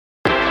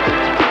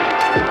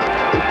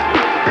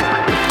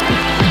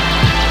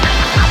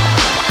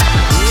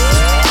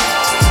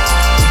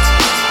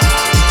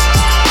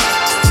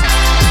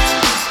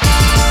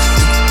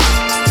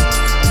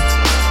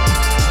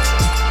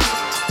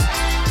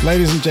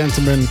Ladies and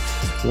gentlemen,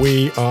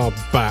 we are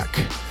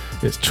back.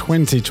 It's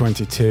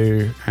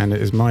 2022 and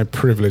it is my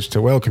privilege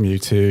to welcome you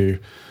to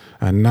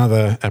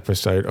another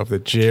episode of the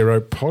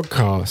Giro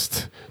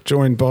podcast,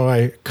 joined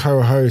by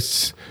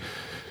co-hosts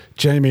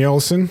Jamie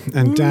Olsen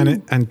and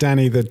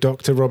Danny the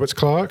Dr. Roberts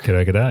Clark.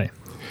 G'day.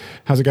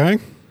 How's it going?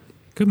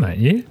 Good, mate.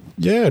 You?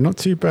 Yeah, not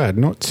too bad.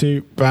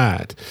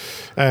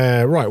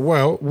 Right,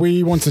 well,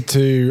 we wanted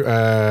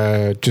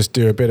to just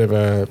do a bit of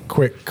a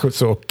quick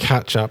sort of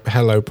catch-up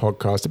hello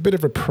podcast, a bit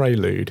of a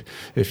prelude,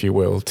 if you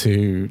will,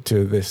 to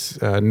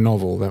this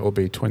novel that will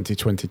be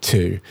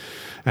 2022.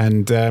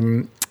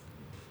 And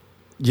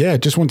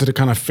just wanted to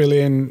kind of fill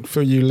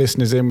you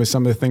listeners in with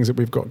some of the things that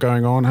we've got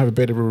going on, have a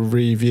bit of a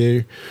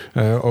review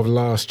of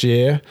last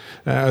year,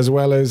 as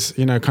well as,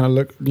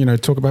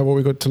 talk about what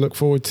we've got to look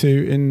forward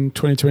to in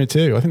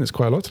 2022. I think there's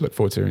quite a lot to look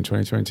forward to in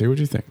 2022. What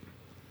do you think?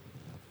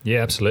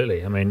 Yeah,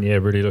 absolutely. I mean,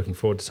 really looking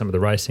forward to some of the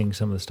racing,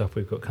 some of the stuff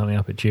we've got coming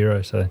up at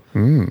Giro. So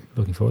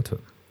looking forward to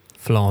it.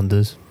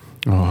 Flanders.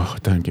 Oh,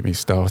 don't get me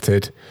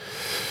started.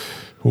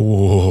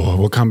 Oh,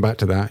 we'll come back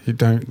to that. You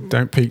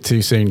don't peak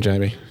too soon,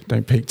 Jamie.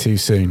 Don't peak too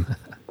soon.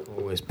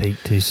 Always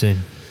peak too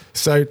soon.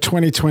 So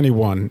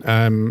 2021,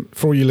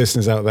 for all you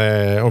listeners out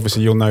there,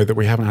 obviously you'll know that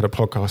we haven't had a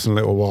podcast in a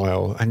little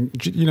while. And,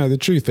 the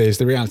truth is,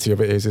 the reality of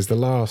it is the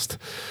last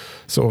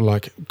sort of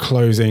like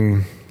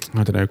closing,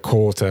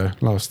 quarter,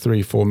 last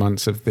 3-4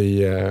 months of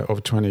the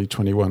of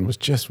 2021 was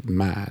just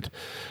mad.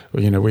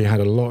 We had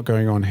a lot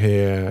going on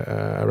here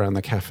around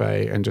the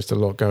cafe and just a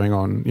lot going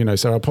on,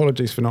 so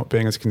apologies for not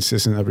being as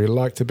consistent as we'd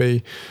like to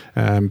be,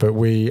 but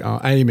we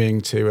are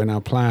aiming to, and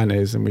our plan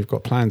is, and we've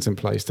got plans in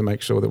place to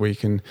make sure that we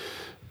can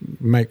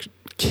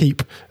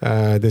keep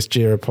this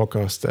Giro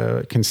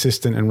podcast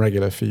consistent and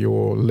regular for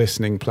your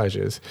listening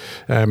pleasures.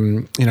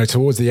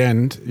 Towards the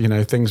end,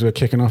 things were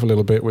kicking off a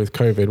little bit with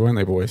COVID, weren't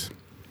they, boys?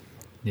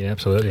 Yeah,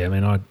 absolutely. I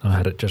mean, I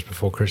had it just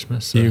before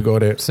Christmas. So. You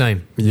got it.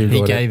 Same.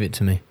 He gave it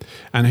to me.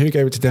 And who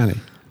gave it to Danny?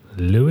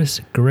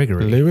 Lewis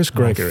Gregory.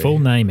 I'll full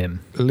name him.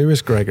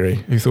 Lewis Gregory.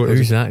 Who's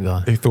that guy?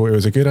 Who thought it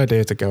was a good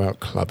idea to go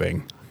out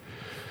clubbing.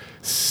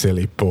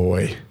 Silly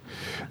boy.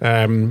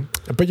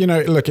 But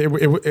look,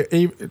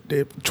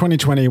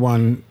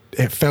 2021,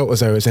 it felt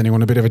as though it was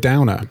anyone a bit of a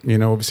downer.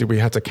 Obviously we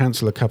had to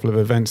cancel a couple of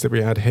events that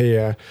we had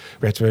here.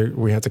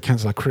 We had to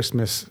cancel our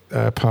Christmas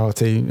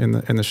party in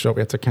the shop.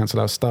 We had to cancel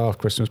our staff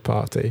Christmas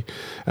party.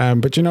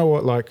 But you know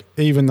what? Like,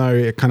 even though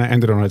it kind of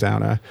ended on a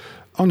downer,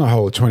 on the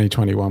whole,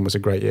 2021 was a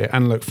great year.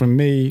 And look, from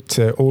me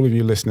to all of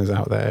you listeners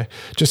out there,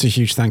 just a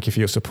huge thank you for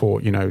your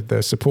support.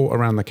 The support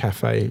around the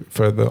cafe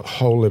for the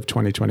whole of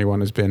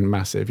 2021 has been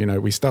massive.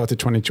 We started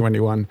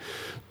 2021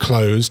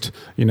 closed,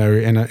 in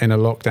a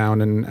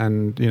lockdown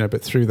and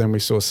but through them we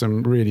saw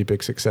some really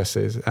big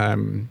successes. I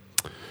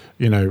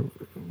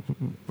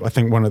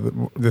think one of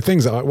the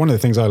things I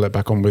look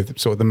back on with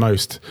sort of the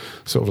most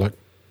sort of like,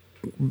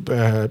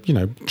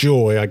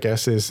 joy, I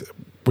guess, is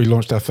we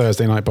launched our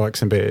Thursday night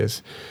Bikes and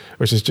Beers,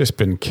 which has just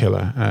been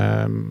killer.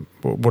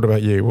 What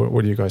about you?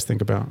 What do you guys think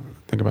about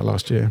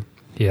last year?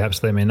 Yeah,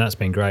 absolutely. I mean, that's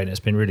been great. And it's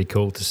been really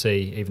cool to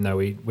see, even though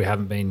we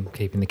haven't been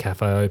keeping the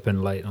cafe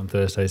open late on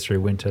Thursdays through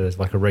winter, there's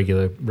like a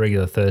regular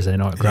Thursday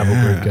night gravel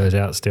group goes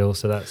out still.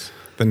 So that's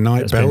the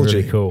Night Belgique.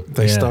 Really cool.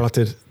 They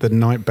started the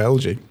Night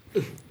Belgique.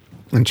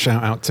 And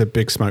shout out to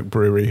Big Smoke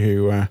Brewery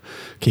who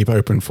keep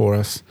open for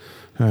us.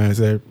 There's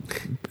a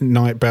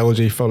Night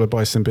Belgique followed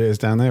by some beers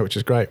down there, which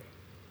is great.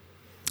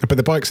 But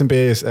the Bikes and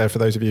Beers, for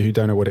those of you who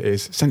don't know what it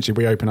is, essentially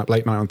we open up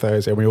late night on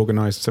Thursday and we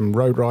organise some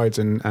road rides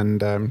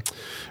and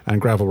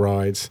gravel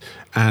rides,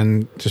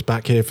 and just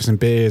back here for some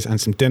beers and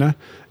some dinner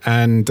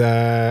and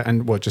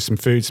just some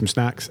food, some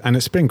snacks. And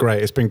it's been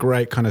great. It's been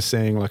great kind of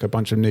seeing like a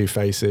bunch of new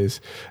faces,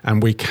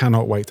 and we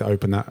cannot wait to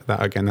open that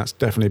again. That's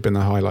definitely been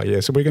the highlight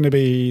year. So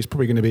it's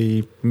probably going to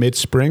be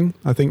mid-spring,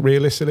 I think,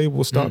 realistically.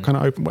 We'll start kind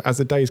of open as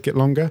the days get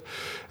longer.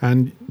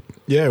 And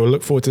yeah, we'll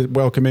look forward to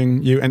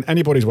welcoming you, and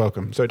anybody's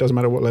welcome. So it doesn't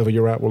matter what level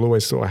you're at. We'll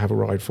always sort of have a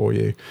ride for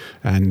you.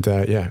 And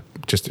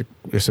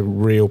it's a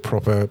real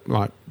proper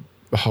like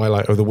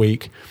highlight of the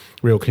week,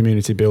 real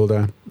community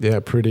builder.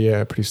 Yeah,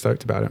 pretty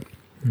stoked about it.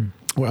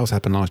 What else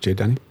happened last year,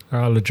 Danny?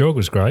 Le Jog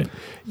was great.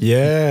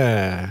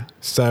 Yeah.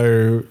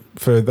 So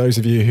for those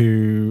of you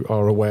who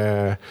are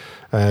aware,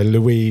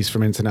 Louise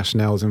from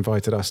Internationals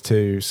invited us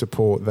to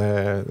support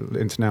their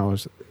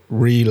Internationals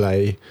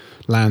relay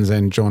Land's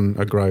End John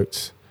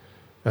O'Groats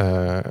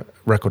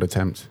record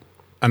attempt,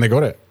 and they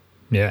got it.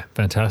 Yeah,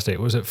 fantastic.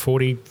 Was it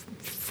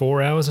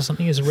 44 hours or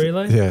something as a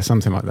relay? Yeah,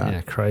 something like that. Yeah,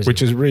 crazy.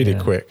 Which is really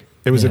quick.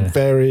 It was a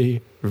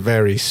very,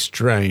 very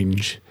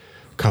strange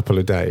couple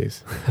of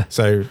days.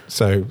 So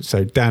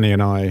Danny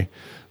and I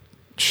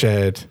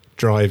shared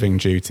driving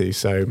duty.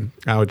 So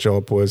our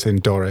job was in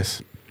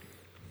Doris,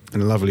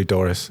 and lovely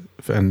Doris,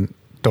 and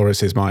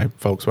Doris is my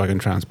Volkswagen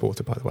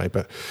Transporter, by the way,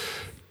 but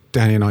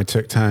Danny and I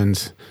took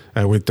turns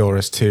with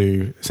Doris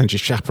to essentially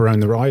chaperone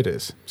the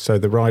riders. So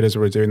the riders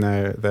were doing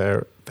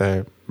their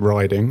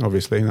riding,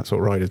 obviously, and that's what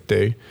riders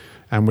do.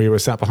 And we were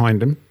sat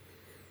behind them.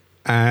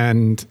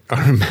 And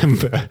I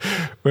remember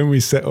when we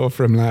set off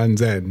from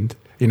Land's End,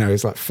 You know,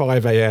 it's like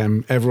 5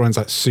 a.m. Everyone's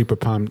like super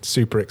pumped,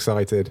 super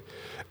excited.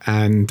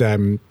 And,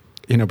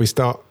 you know, we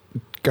start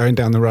going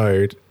down the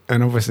road,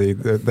 and obviously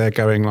they're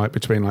going like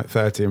between like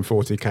 30 and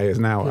 40 km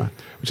an hour,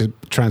 which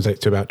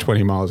translates to about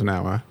 20 miles an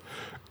hour.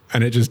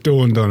 And it just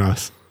dawned on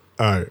us,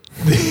 oh,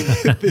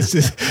 this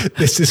is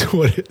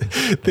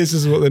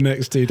what the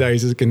next 2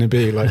 days is going to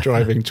be like,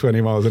 driving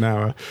 20 miles an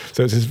hour.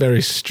 So it's this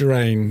very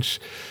strange,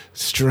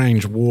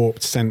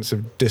 warped sense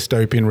of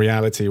dystopian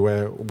reality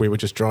where we were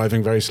just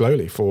driving very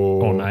slowly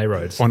on A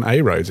roads.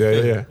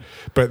 Yeah.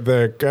 But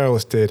the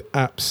girls did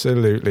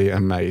absolutely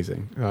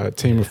amazing.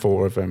 Team of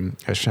 4 of them.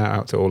 A shout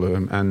out to all of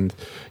them, and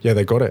yeah,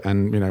 they got it.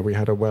 And you know, we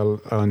had a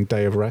well-earned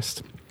day of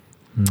rest.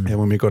 And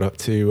when we got up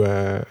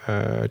to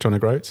John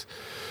O'Groats,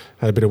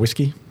 had a bit of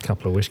whiskey, a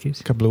couple of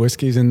whiskeys,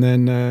 and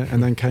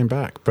then came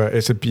back. But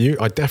it's a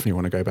I definitely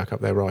want to go back up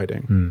there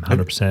riding.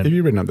 100%. Have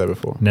you ridden up there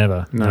before?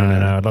 Never. No.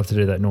 I'd love to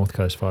do that North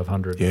Coast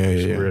 500. Yeah,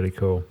 it's really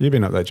cool. You've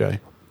been up there, Jay?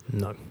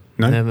 No,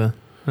 never.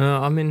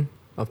 I mean,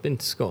 I've been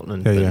to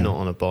Scotland, but not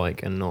on a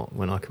bike, and not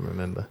when I can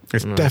remember.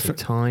 It's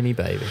definitely a tiny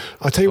baby.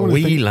 I'll tell you one of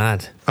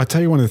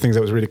the things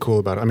that was really cool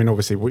about it. I mean,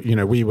 obviously,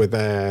 we were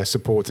there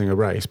supporting a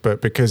race,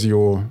 but because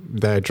you're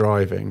there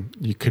driving,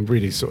 you can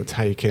really sort of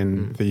take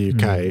in the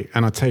UK.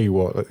 And I'll tell you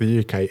what, like, the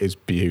UK is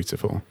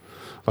beautiful.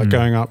 Like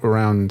going up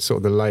around sort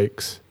of the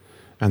lakes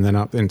and then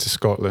up into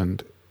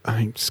Scotland. I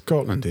mean,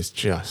 Scotland is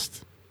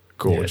just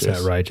gorgeous. Yeah,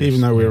 it's outrageous.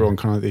 Even though we're on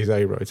kind of these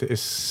A roads, it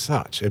is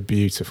such a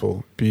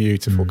beautiful,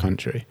 beautiful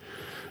country.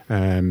 So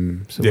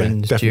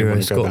when's Giro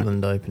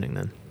Scotland opening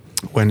then?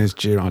 When is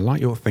Giro? I like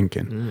your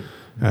thinking.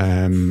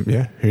 Yeah,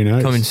 who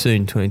knows? Coming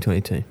soon,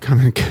 2022.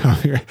 Coming.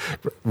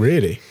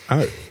 Really?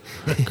 Oh,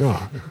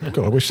 God,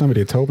 I wish somebody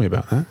had told me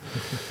about that.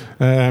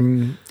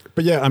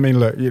 But yeah, I mean,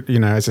 look, you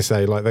know, as I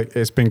say, like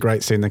it's been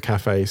great seeing the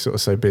cafe sort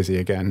of so busy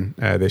again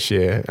this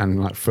year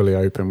and like fully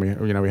open.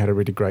 We had a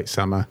really great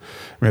summer.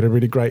 We had a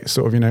really great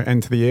sort of, you know,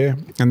 end to the year,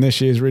 and this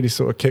year's really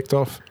sort of kicked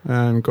off.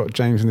 Got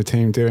James and the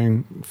team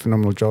doing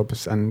phenomenal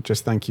jobs, and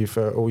just thank you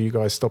for all you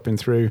guys stopping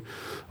through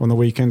on the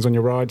weekends on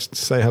your rides to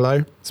say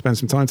hello, spend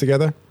some time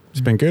together.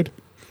 It's been good.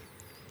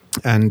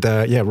 And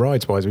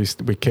rides wise,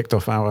 we kicked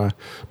off our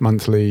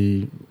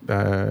monthly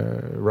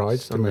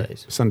rides,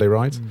 Sunday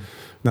rides.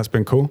 That's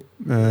been cool.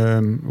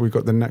 We've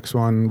got the next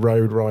one,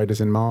 Road Riders,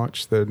 in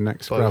March. The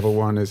next gravel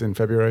one is in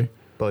February.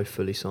 Both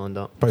fully signed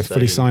up.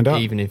 Fully signed up.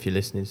 Even if you're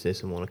listening to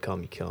this and want to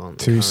come, you can't.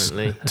 Too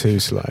slow.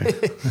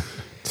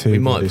 We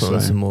might put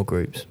on some more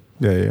groups.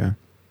 Yeah.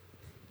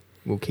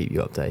 We'll keep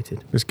you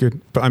updated. It's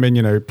good. But I mean,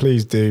 you know,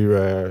 please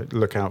do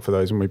look out for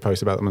those when we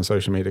post about them on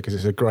social media, because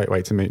it's a great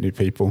way to meet new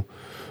people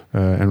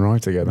and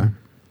ride together.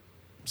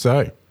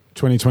 So,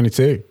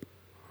 2022.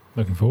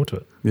 Looking forward to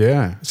it.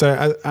 Yeah.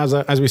 So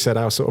as we said,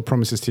 our sort of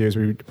promises to you is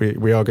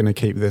we are going to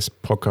keep this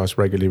podcast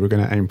regularly. We're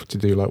going to aim to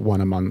do like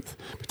one a month,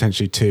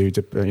 potentially 2,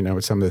 you know,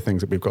 with some of the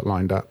things that we've got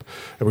lined up.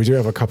 We do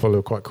have a couple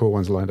of quite cool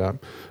ones lined up.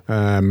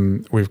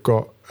 We've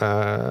got,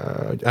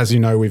 as you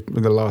know, in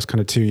the last kind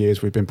of 2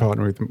 years, we've been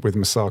partnering with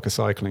Masaka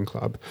Cycling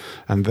Club,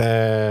 and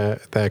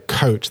their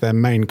coach, their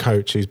main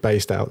coach, who's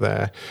based out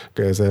there,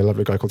 is a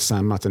lovely guy called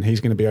Sam Mutton.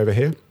 He's going to be over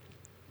here.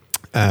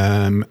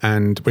 And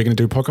we're going to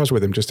do a podcast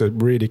with him just to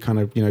really kind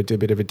of, you know, do a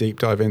bit of a deep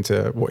dive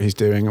into what he's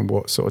doing and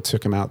what sort of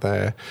took him out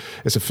there.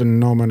 It's a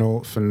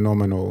phenomenal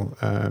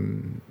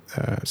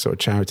sort of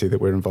charity that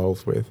we're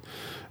involved with.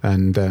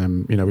 And,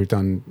 you know, we've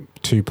done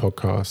 2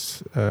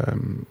 podcasts,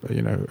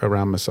 you know,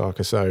 around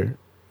Masaka. So,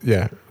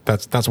 yeah,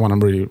 that's one I'm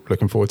really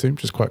looking forward to,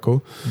 which is quite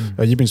cool.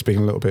 You've been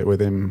speaking a little bit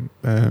with him,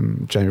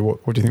 Jamie.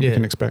 What do you think we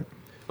can expect?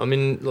 I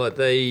mean, like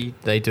they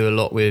do a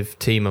lot with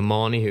Team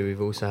Amani, who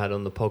we've also had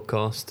on the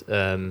podcast,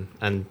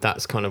 and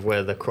that's kind of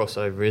where the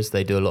crossover is.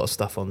 They do a lot of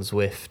stuff on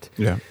Zwift,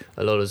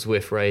 a lot of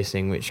Zwift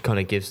racing, which kind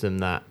of gives them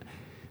that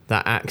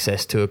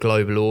access to a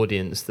global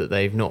audience that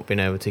they've not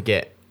been able to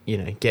get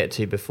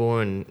to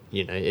before, and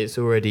you know it's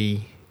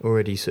already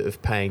sort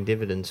of paying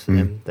dividends for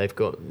them. They've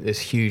got this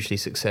hugely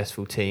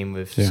successful team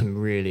with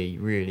some really,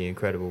 really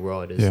incredible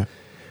riders. Yeah.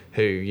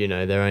 Who, you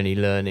know, they're only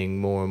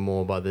learning more and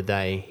more by the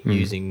day,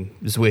 using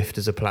Zwift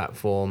as a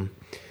platform.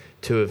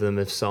 2 of them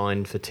have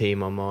signed for Team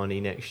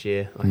Armani next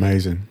year.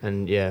 Amazing.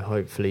 And yeah,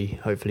 hopefully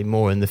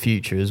more in the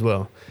future as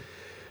well.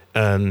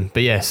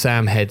 But yeah,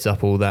 Sam heads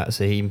up all that,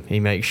 so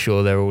he makes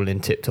sure they're all in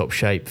tip-top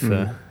shape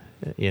for,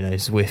 you know,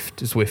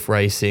 Zwift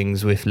racing,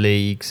 Zwift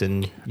leagues,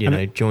 and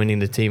joining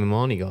the Team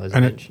Armani guys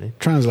and eventually. It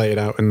translated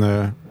out in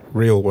the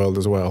real world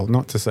as well.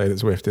 Not to say that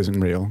Zwift isn't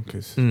real,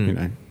 because, you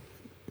know,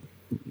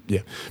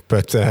 yeah,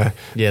 but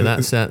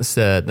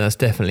that's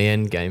definitely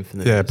end game for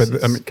them. Yeah,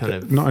 but I mean, kind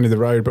of not only the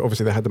road, but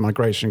obviously they had the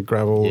migration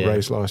gravel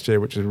race last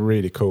year, which is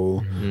really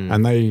cool,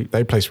 and they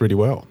placed really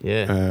well.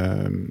 Yeah,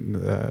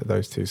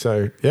 those 2.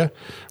 So yeah,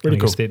 really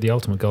cool. It's the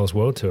Ultimate Goals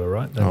World Tour,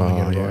 right? They want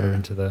to get a rider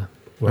into the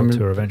World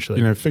Tour eventually.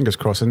 You know, fingers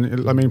crossed.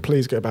 And I mean,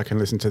 please get back and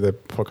listen to the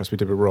podcast we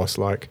did with Ross.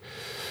 Like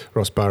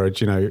Ross Burridge,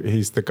 you know,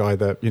 he's the guy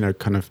that, you know,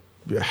 kind of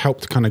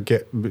helped kind of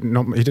get, he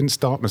didn't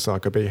start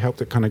Moussaka, but he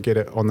helped it kind of get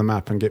it on the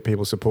map and get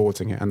people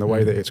supporting it. And the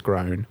way that it's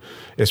grown,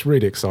 it's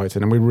really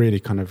exciting. And we're really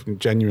kind of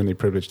genuinely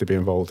privileged to be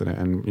involved in it.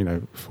 And,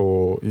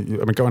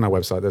 go on our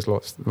website, there's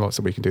lots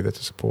that we can do there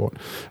to support.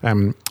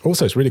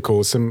 Also, it's really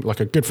cool.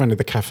 A good friend of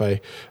the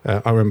cafe,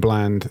 Owen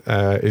Bland,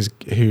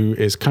 who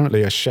is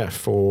currently a chef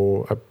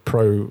for a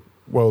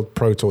World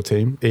Pro Tour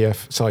team,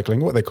 EF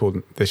Cycling. What are they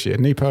called this year?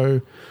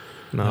 Nepo?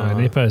 No,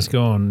 Nepo's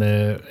gone.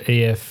 The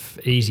EF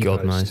Easy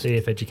God Post. knows.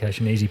 EF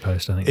Education Easy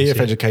Post, I think. EF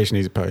Education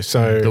Easy Post.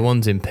 So the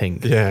ones in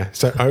pink. Yeah.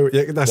 So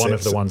that's one it.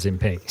 of the ones in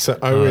pink. So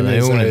Owen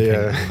is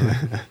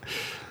in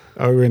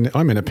Owen.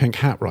 I'm in a pink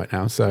hat right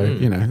now. So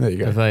there you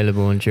go.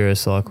 Available on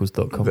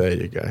Duracycles.com. There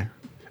you go.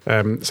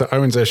 So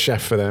Owen's a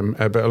chef for them,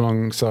 but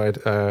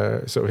alongside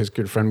sort of his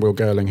good friend Will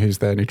Gerling, who's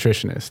their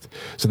nutritionist.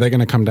 So they're going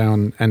to come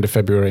down end of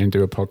February and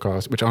do a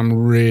podcast, which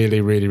I'm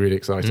really, really, really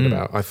excited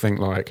about. I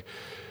think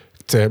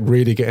to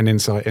really get an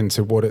insight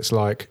into what it's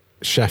like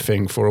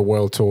chefing for a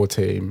world tour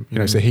team.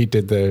 So he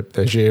did the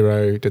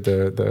Giro, did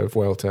the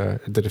Vuelta,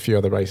 did a few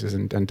other races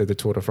and did the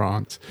Tour de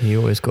France. He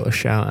always got a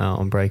shout out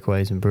on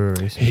breakaways and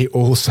breweries. He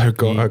also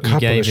got a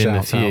couple of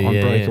shouts out on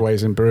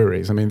breakaways and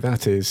breweries. I mean,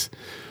 that's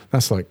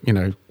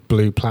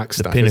blue plaque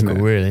stuff, pinnacle, isn't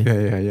it? Really.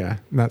 Yeah.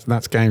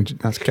 That's game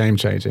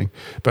changing.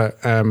 But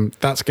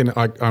that's gonna.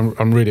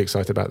 I'm really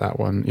excited about that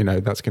one.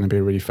 That's going to be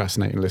a really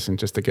fascinating listen,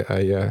 just to get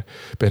a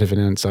bit of an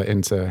insight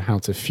into how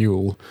to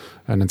fuel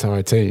an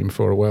entire team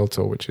for a world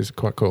tour, which is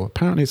quite cool.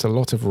 Apparently, it's a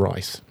lot of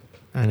rice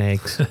and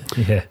eggs.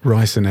 Yeah,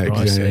 rice and eggs.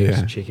 Rice, eggs,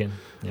 yeah. chicken.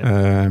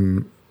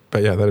 Yep.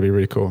 But yeah, that'd be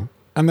really cool.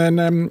 And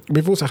then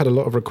we've also had a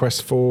lot of requests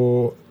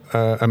for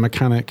a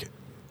mechanic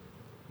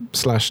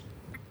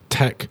 /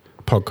 tech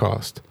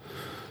podcast.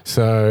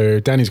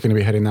 So Danny's going to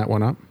be heading that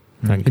one up.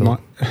 Thank you.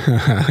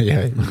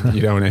 Yeah, you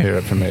don't want to hear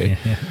it from me.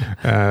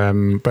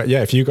 But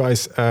yeah, if you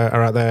guys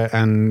are out there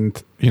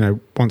and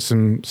want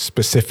some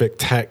specific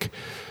tech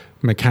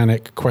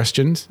mechanic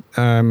questions,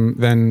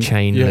 then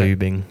chain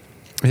lubing.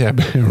 Yeah,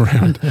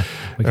 around.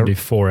 We can do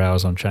 4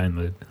 hours on chain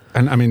lube.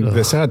 And I mean,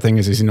 the sad thing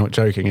is he's not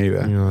joking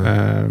either.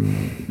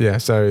 No.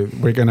 So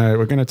we're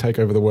gonna take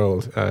over the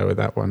world with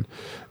that one.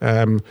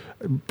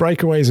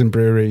 Breakaways and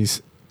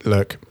breweries.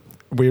 Look.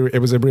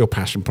 It was a real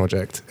passion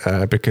project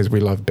because we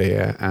love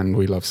beer and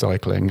we love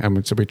cycling,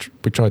 and so we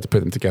tried to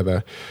put them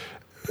together.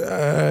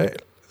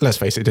 Let's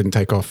face it didn't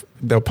take off.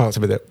 There were parts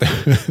of it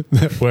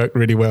that worked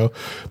really well,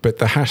 but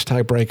the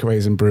hashtag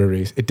breakaways and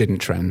breweries, it didn't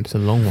trend. It's a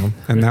long one,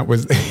 and that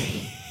was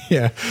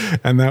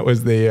that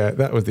was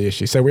the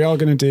issue. So we are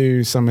going to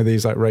do some of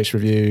these like race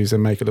reviews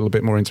and make it a little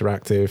bit more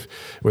interactive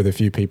with a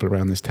few people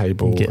around this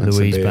table. Get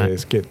Louise back.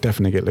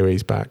 Definitely get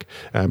Louise back,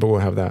 but we'll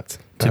have that.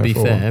 To be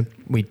fair,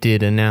 we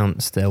did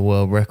announce their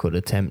world record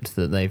attempt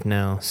that they've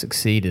now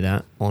succeeded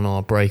at on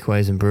our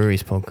Breakaways and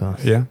Breweries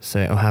podcast. Yeah. So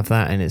it'll have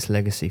that in its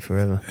legacy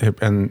forever.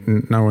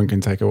 And no one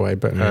can take away.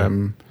 But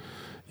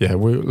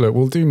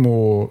we'll do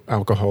more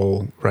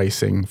alcohol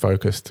racing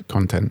focused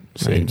content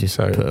soon. Just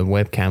put a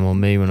webcam on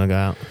me when I go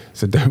out.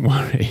 So don't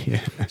worry.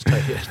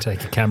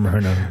 Take a camera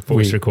and a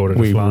voice recorder.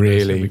 We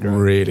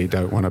really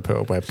don't want to put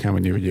a webcam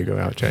on you when you go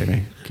out,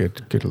 Jamie.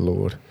 Good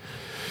Lord.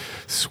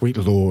 Sweet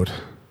Lord.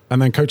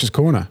 And then Coach's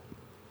Corner.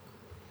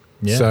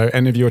 Yeah. So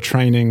any of your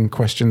training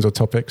questions or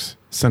topics,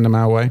 send them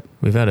our way.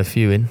 We've had a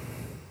few in.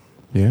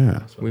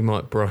 Yeah. We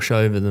might brush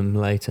over them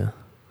later.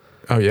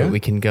 Oh, yeah? But we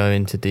can go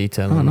into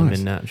detail on them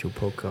in the actual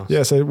podcast.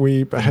 Yeah, so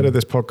ahead of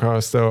this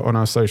podcast, on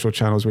our social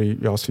channels, we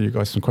asked for you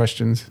guys some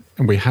questions,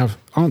 and we have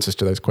answers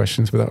to those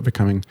questions, but that'll be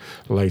coming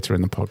later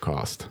in the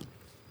podcast.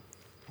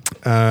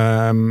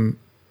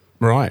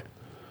 Right.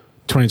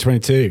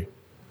 2022.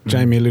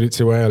 Jamie alluded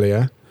to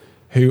earlier.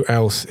 Who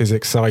else is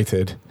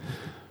excited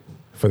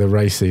for the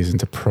race season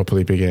to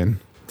properly begin?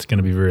 It's going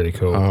to be really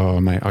cool. Oh,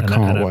 mate, I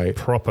can't wait.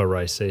 Proper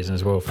race season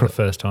as well for the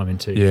first time in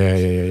 2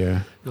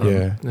 years.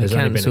 Yeah. There's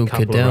only been a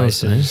couple of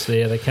races.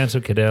 Yeah, they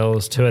cancelled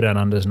Cadell's. Tour Down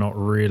Under's not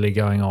really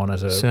going on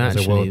as a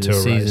world tour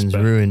race. The season's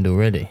ruined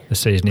already. The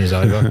season is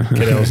over.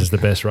 Cadell's is the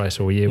best race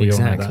all year. We all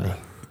know that.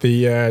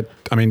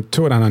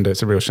 Tour Down Under,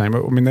 it's a real shame. I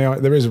mean,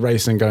 there is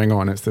racing going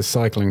on. It's the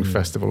cycling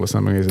festival or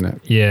something, isn't it?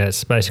 Yeah,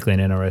 it's basically an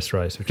NRS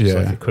race, which is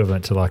like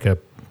equivalent to like a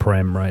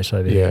Prem race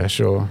over here. Yeah,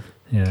 sure.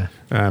 Yeah.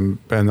 And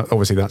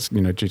obviously that's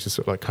due to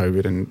sort of like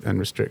COVID and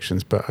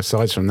restrictions. But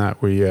aside from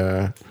that,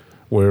 we're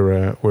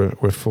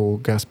full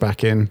gas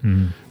back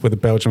in with the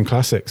Belgium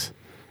Classics.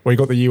 Well, you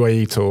got the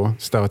UAE tour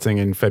starting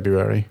in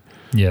February.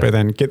 Yeah. But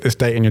then get this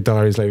date in your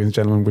diaries, ladies and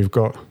gentlemen. We've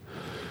got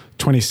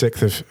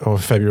 26th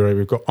of February.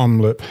 We've got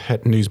Omloop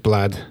Het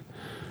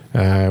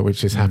Nieuwsblad,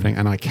 which is happening,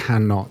 and I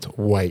cannot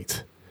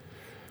wait.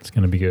 It's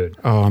going to be good.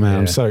 Oh man,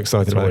 I'm so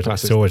excited about the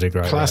Classics. It's always a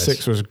great Classics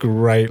race. Was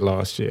great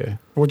last year.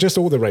 Well, just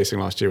all the racing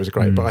last year was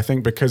great, but I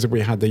think because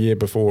we had the year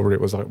before where it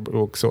was like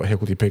all sort of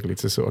higgledy-piggledy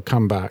to sort of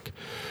come back,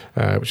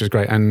 which is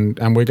great. And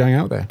we're going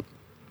out there.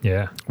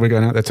 Yeah. We're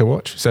going out there to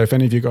watch. So if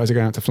any of you guys are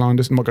going out to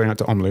Flanders, I'm not going out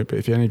to Omloop, but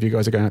if any of you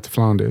guys are going out to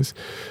Flanders,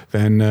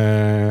 then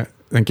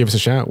give us a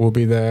shout. We'll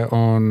be there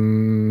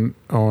on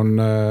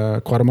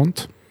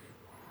Quaremont.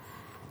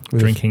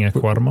 drinking a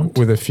Quartermont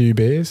with a few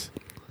beers,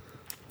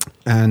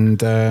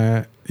 and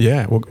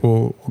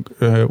we'll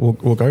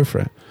go for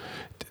it.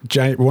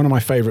 One of my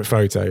favourite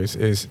photos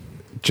is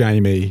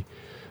Jamie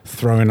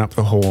throwing up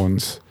the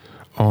horns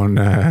on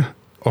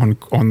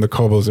the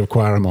cobbles of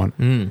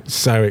Quartermont.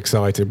 So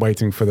excited,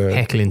 waiting for the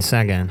heckling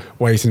Sagan.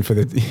 Waiting for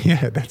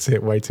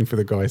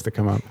the guys to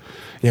come up.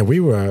 Yeah,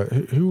 who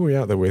were we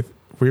out there with?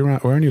 We're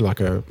only like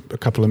a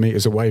couple of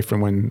meters away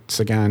from when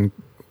Sagan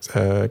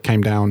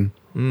came down.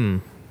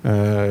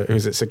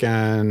 Was it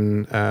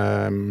Sagan?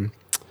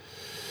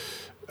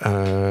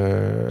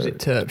 Was it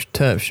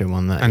Terpstra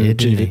won that and year?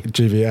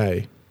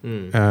 GVA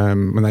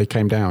when they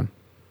came down?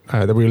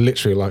 We were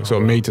literally like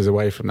sort of meters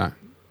away from that.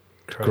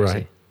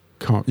 Crazy.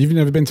 Great. You've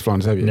never been to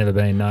Flanders, have you? Never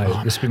been.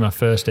 No, this will be my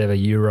first ever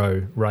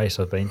Euro race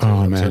I've been to.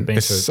 Oh man, so I've been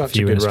it's to such a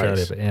few a good in Australia,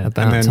 race. But yeah,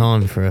 about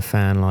time for a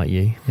fan like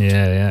you.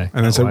 Yeah.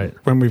 And then so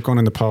when we've gone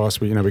in the past,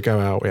 we go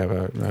out, we have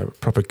a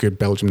proper good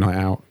Belgium night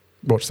out,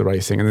 watch the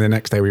racing, and then the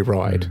next day we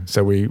ride.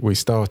 So we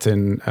start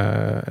in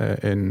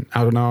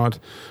Oudenaarde,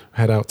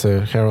 head out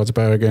to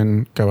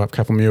Gerardsbergen, go up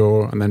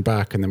Kapelmuur, and then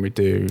back, and then we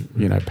do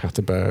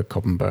Paterberg,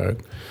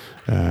 Koppenberg,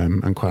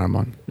 and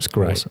Quaremont. It's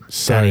great. Awesome.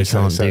 Danny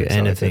can't do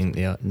anything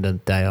the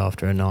day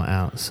after a night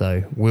out,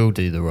 so we'll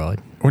do the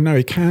ride. Well, no,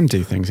 he can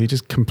do things. He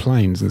just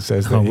complains and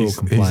says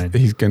that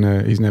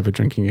he's never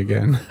drinking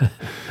again.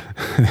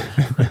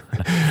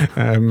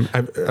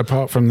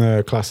 Apart from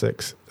the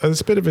classics,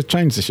 there's a bit of a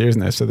change this year,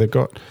 isn't there? So they've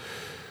got,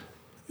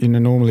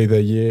 normally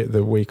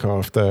the week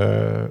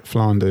after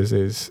Flanders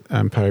is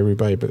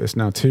Paris-Roubaix, but it's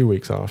now 2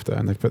 weeks after,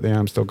 and they've put the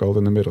Amstel Gold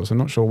in the middle. So I'm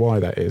not sure why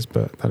that is,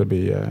 but that'd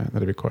be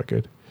quite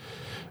good.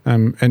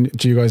 And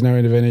do you guys know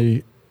of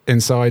any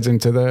insights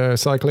into the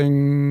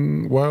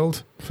cycling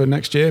world for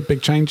next year?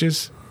 Big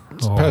changes,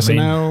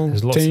 personnel,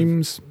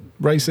 teams,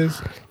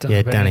 races.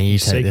 Yeah, Danny, you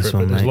take this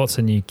one, mate. There's lots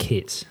of new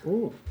kits.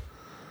 Ooh.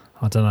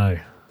 I don't know.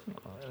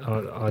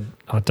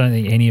 I don't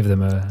think any of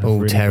them are all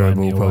really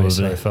terrible, probably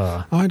so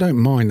far. I don't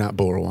mind that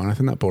Bora one. I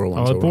think that Bora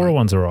one's all right. The Bora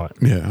one's all right.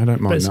 Yeah, I don't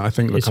mind that. I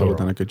think Lecole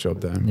done a good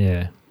job there.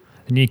 Yeah.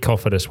 The new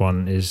Cofidis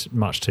one is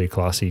much too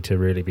classy to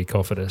really be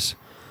Cofidis.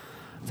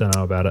 Don't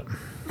know about it.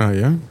 Oh,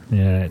 yeah?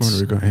 Yeah. What have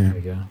we got here? There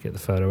we go. Get the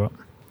photo up.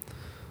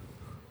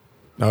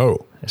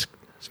 Oh.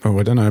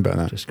 I don't know about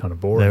that. Just kind of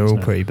boring. They're all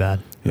pretty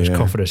bad. Which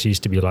Cofidis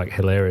used to be like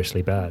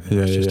hilariously bad.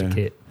 Yeah, it's just a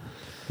kit.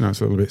 No, it's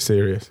a little bit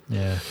serious.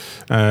 Yeah.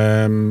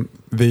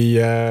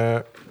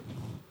 The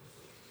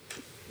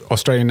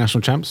Australian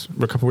national champs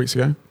were a couple of weeks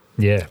ago.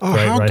 Yeah,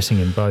 great racing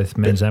in both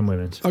men's and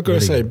women's. I've got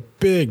to say,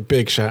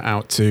 big shout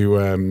out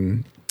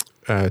to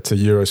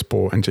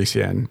Eurosport and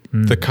GCN.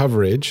 The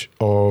coverage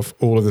of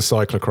all of the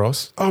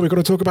cyclocross. Oh, we've got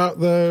to talk about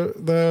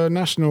the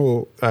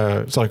national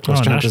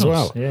cyclocross champ as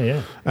well.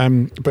 Yeah.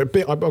 But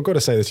I've got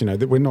to say this,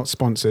 that we're not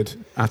sponsored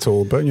at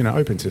all, but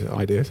open to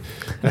ideas.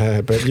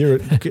 But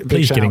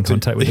please get in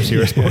contact with us,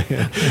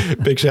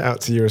 Eurosport. Big shout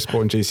out to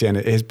Eurosport and GCN.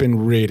 It has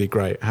been really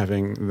great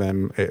having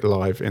them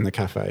live in the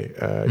cafe,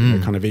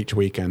 kind of each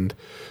weekend.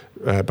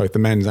 Both the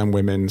men's and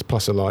women's,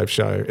 plus a live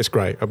show. It's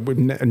great. We've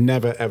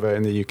never ever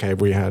in the UK have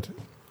we had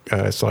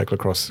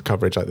cyclocross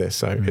coverage like this,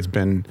 so it's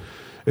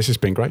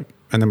just been great.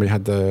 And then we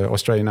had the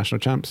Australian national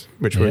champs,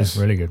 which was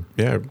really good.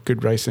 Yeah,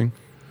 good racing.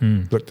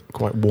 Looked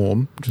quite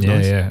warm, which was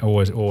nice. Yeah,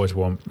 always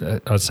warm.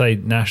 I'd say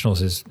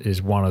nationals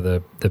is one of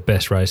the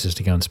best races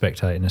to go and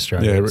spectate in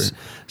Australia. Yeah,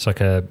 it's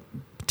like a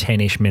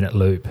 10-ish minute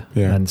loop,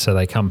 and so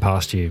they come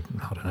past you.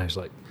 I don't know, it's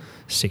like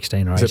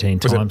 16 or 18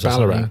 times. Was it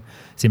Ballarat?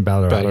 It's in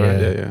Ballarat.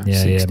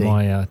 Yeah.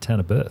 My town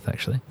of birth,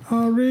 actually.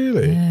 Oh,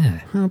 really? Yeah.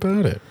 How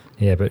about it?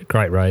 Yeah, but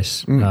great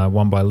race.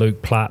 Won by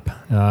Luke Plapp,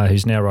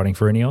 who's now riding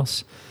for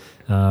Ineos.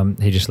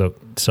 He just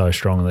looked so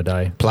strong on the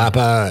day.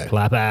 Plappy,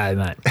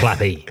 mate.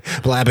 Plappy.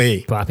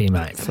 Plappy,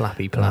 mate.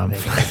 Flappy, Plappy.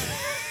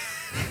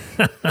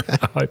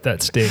 I hope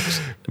that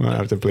sticks. Might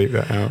have to bleep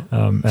that out.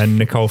 And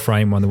Nicole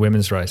Frame won the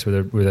women's race with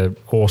a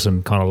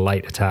awesome kind of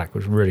late attack,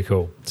 which was really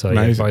cool. So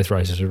both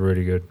races were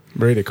really good.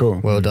 Really cool.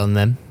 Well done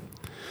them.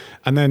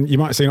 And then you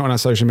might have seen it on our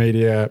social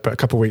media, but a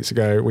couple of weeks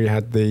ago we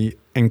had the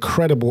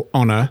incredible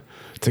honour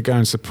to go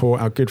and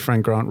support our good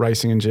friend Grant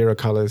Racing in Giro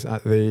colours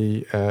at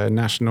the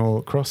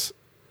National Cross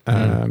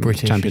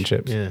British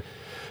Championships. Yeah.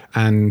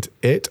 And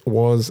it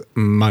was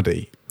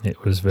muddy.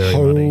 It was very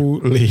muddy.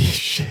 Holy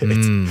shit.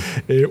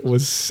 It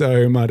was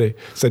so muddy.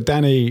 So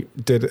Danny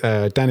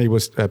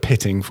was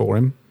pitting for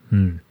him.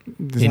 In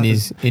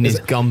his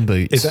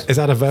gumboots. Is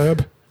that a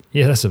verb?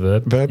 Yeah, that's a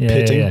verb.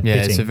 Pitting? Yeah,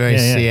 it's a very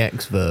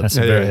CX verb. That's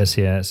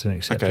it's an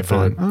accepted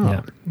verb.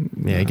 Oh.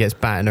 Yeah, it gets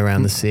batting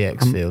around the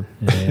CX field.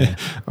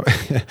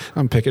 Yeah.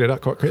 I'm picking it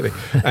up quite quickly.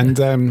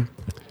 And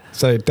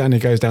so Danny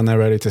goes down there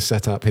ready to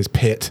set up his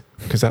pit,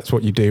 because that's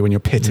what you do when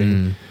you're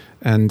pitting.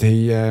 And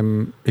he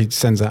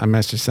sends out a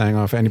message saying,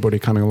 if anybody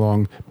coming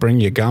along, bring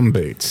your gum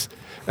boots.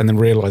 And then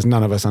realised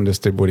none of us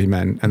understood what he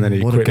meant. And then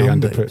he quickly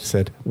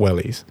said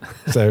wellies.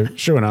 So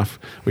sure enough,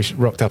 we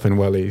rocked up in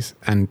wellies,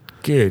 and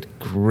good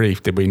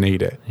grief did we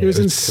need it. Yeah, it was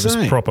insane. It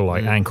was proper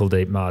ankle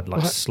deep mud,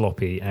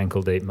 sloppy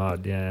ankle deep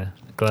mud. Yeah.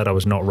 Glad I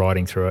was not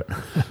riding through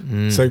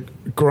it. So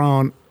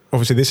Grant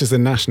obviously this is the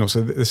national.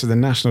 So this is the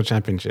national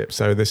championship.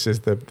 So this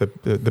is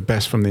the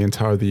best from the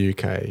entire of the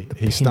UK.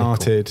 He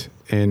started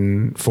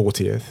in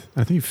 40th.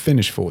 I think he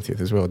finished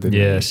 40th as well, didn't he?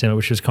 Yeah,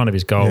 which was kind of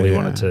his goal. He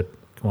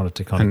wanted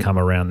to kind of come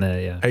around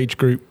there. Yeah. Age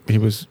group, he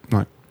was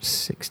like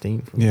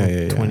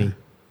 16th.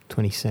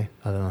 26.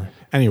 I don't know.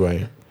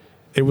 Anyway.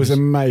 It was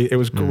amazing. It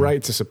was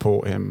great to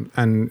support him,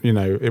 and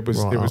it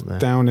was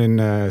down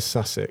in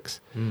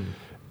Sussex.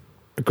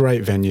 A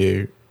great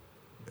venue.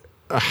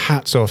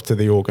 Hats off to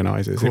the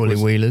organisers. Crawley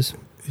Wheelers.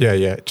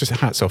 Yeah, just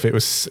hats off. It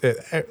was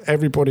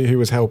everybody who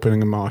was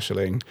helping and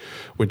marshalling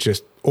were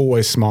just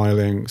always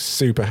smiling,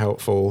 super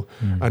helpful,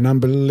 an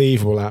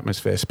unbelievable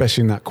atmosphere,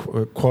 especially in that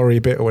quarry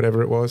bit or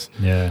whatever it was.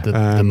 Yeah,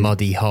 the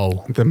muddy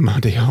hole. The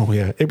muddy hole.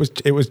 Yeah, it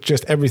was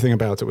just everything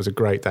about it was a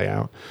great day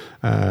out.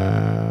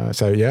 It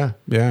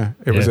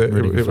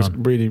was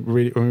really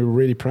we were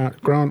really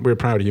proud. Grant, we were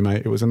proud of you,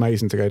 mate. It was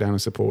amazing to go down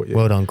and support you.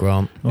 Well done,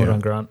 Grant. Well done,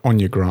 Grant. On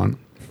your Grant.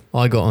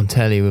 I got on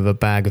telly with a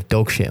bag of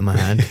dog shit in my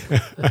hand.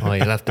 Oh,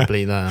 you'll have to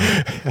bleep that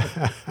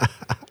out.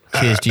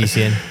 Cheers,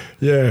 GCN.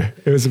 Yeah,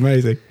 it was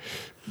amazing.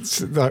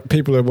 It's like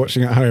people are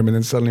watching at home, and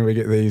then suddenly we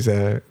get these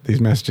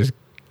messages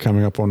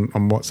coming up on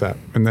WhatsApp,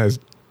 and there's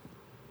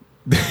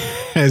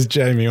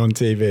Jamie on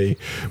TV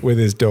with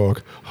his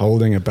dog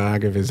holding a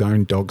bag of his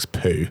own dog's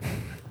poo.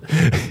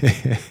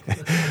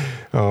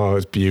 Oh, it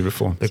was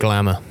beautiful. The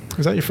glamour.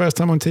 Was that your first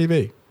time on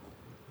TV?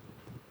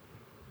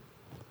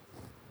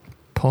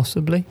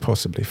 Possibly.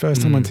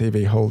 First time on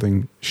TV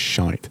holding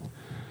shite.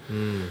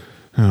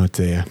 Oh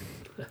dear.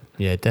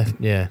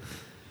 Yeah,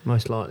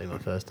 most likely my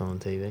first time on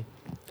TV.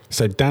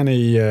 So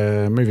Danny,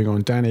 moving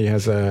on, Danny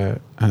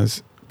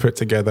has put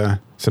together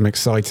some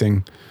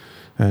exciting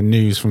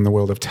news from the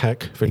world of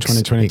tech for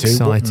 2022.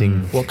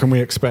 Exciting. What can we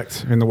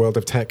expect in the world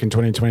of tech in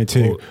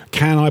 2022? Well,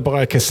 can I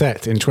buy a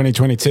cassette in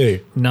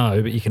 2022?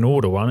 No, but you can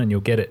order one and you'll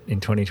get it in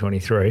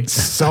 2023.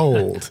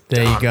 Sold.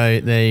 There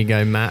you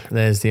go, Matt.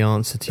 There's the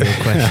answer to your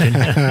question.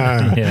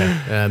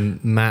 Yeah.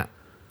 Matt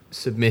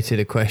submitted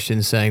a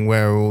question saying,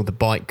 where are all the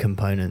bike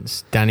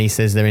components? Danny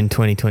says they're in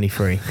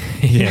 2023.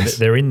 Yes.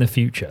 They're in the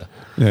future.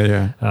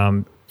 Yeah.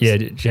 Yeah,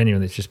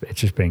 genuinely, it's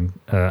just been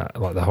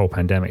like the whole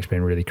pandemic's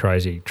been really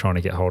crazy trying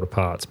to get hold of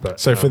parts. But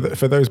so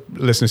for those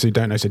listeners who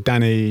don't know, so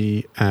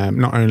Danny,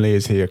 not only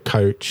is he a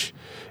coach,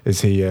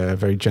 is he a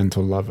very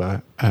gentle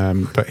lover,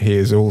 but he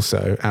is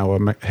also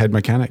our head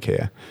mechanic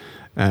here,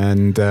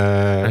 and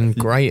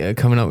great at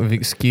coming up with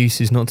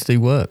excuses not to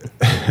do work,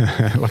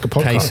 like a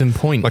podcast. Case in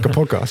point, like a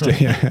podcast.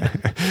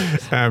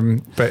 Yeah.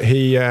 But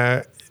he.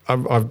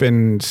 I've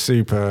been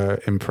super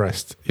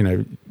impressed,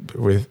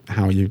 with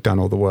how you've done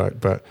all the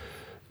work, but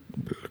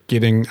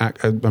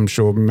I'm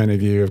sure many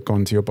of you have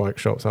gone to your bike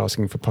shops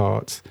asking for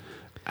parts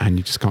and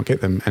you just can't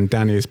get them. And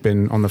Danny has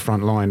been on the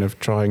front line of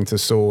trying to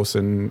source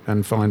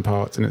and find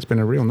parts, and it's been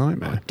a real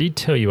nightmare. I did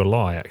tell you a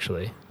lie,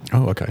 actually.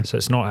 Oh, okay. So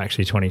it's not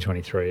actually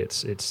 2023.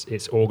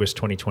 It's August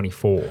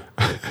 2024.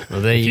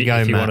 Well, there you go,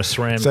 if you Matt. want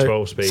to SRAM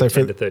 12-speed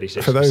 10 to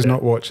 36. For those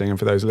not watching and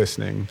for those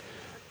listening,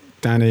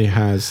 Danny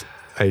has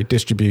a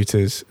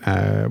distributor's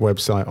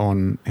website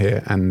on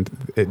here, and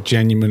it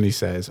genuinely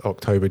says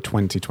October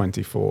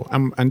 2024.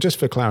 And just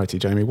for clarity,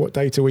 Jamie, what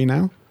date are we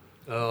now?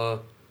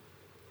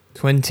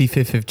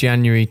 25th of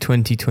January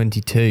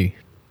 2022.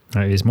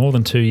 It is more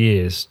than 2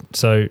 years.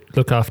 So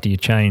look after your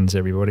chains,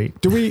 everybody.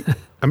 Do we?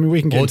 I mean,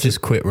 we can get or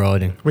just quit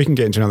riding. We can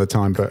get into another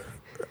time, but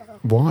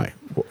why?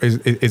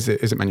 Is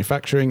it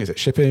manufacturing? Is it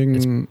shipping?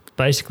 It's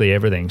basically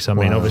everything. So I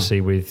mean,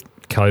 obviously with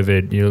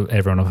COVID,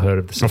 everyone have heard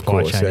of the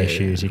supply chain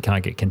issues. Yeah. You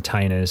can't get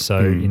containers.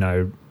 So,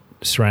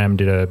 SRAM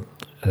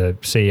the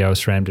CEO of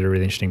SRAM did a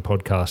really interesting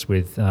podcast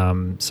with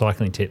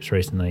Cycling Tips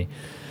recently.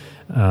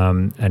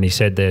 And he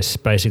said they're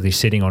basically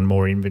sitting on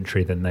more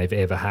inventory than they've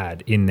ever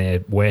had in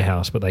their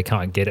warehouse, but they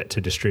can't get it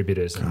to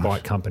distributors and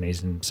bike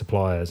companies and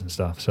suppliers and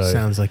stuff. So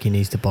sounds like he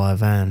needs to buy a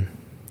van.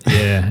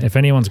 Yeah, if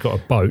anyone's got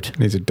a boat,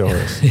 needs a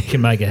Doris. you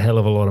can make a hell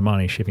of a lot of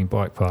money shipping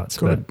bike parts.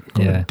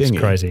 It's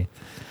crazy.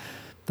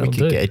 We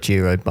could get a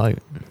Giro boat.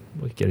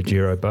 We could get a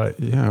Giro boat.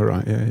 Yeah,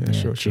 right. Yeah,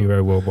 sure.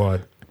 Giro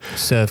worldwide.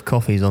 Serve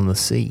coffees on the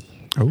sea.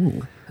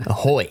 Oh,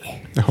 ahoy!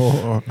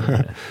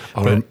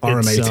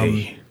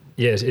 RMAT.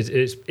 Yes,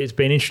 it's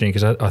been interesting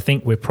because I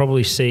think we're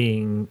probably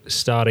starting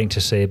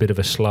to see a bit of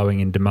a slowing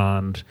in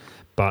demand,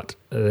 but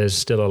there's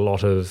still a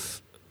lot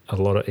of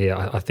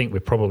I think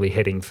we're probably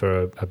heading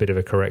for a bit of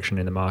a correction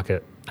in the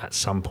market at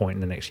some point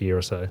in the next year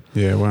or so.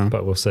 Yeah, wow.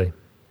 But we'll see.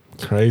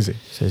 Crazy.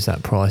 So is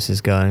that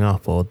prices going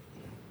up or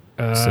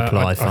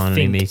supply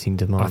finally meeting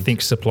demand? I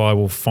think supply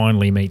will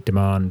finally meet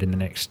demand in the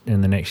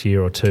next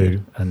year or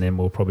two, and then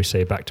we'll probably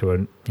see back to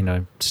a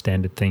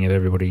standard thing of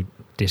everybody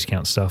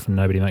discount stuff and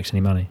nobody makes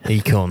any money.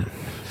 Econ.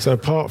 So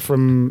apart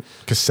from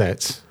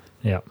cassettes,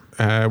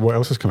 what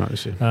else has come out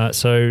this year?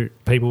 So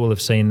people will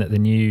have seen that the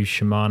new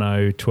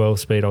Shimano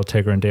 12-speed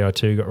Ultegra and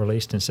Di2 got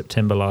released in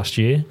September last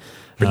year.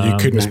 But you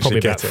couldn't there's probably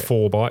actually about get it.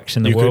 4 bikes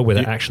in the world with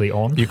it actually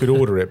on. You could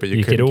order it, but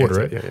you could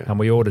order it. And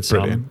we ordered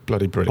some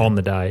bloody brilliant on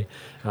the day.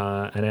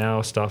 And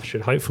our stuff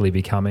should hopefully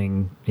be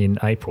coming in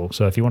April.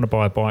 So if you want to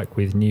buy a bike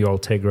with new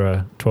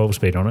Ultegra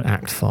 12-speed on it,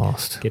 act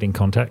fast. Get in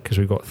contact because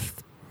we've got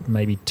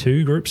maybe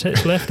 2 group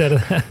sets left out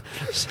of that.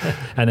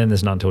 And then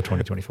there's none until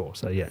 2024.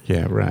 So yeah.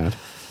 Yeah, rad.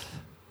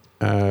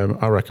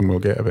 I reckon we'll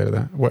get a bit of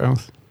that. What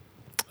else?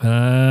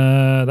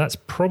 That's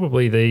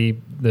probably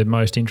the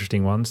most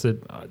interesting ones.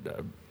 That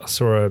I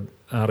saw an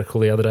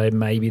article the other day.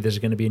 Maybe there's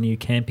going to be a new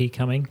Campy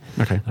coming.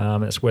 Okay.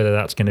 It's whether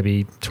that's going to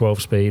be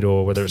 12-speed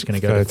or whether it's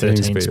going to go to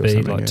 13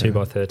 speed, like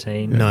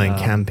 2x13. No, in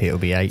Campy it'll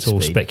be 8-speed. It's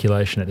all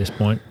speculation at this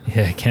point.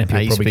 Yeah,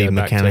 Campy will probably go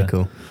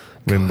mechanical back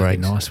to rim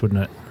brakes. Nice,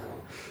 wouldn't it?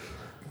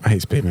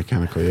 8-speed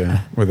mechanical,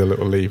 yeah, with the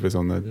little levers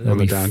on the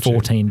down.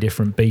 14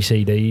 different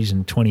BCDs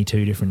and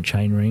 22 different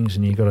chain rings,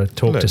 and you've got to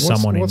talk to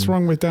someone. What's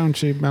wrong with down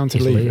tube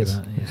mounted levers?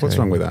 What's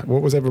wrong with that?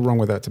 What was ever wrong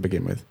with that to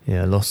begin with?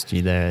 Yeah, I lost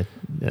you there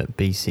at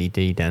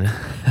BCD, Dan.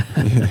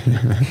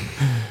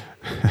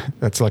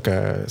 It's like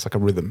a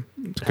rhythm.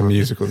 It's like a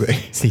musical thing.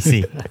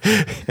 CC.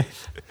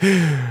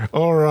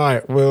 All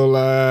right, well,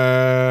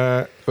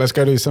 let's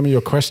go to some of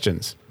your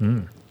questions.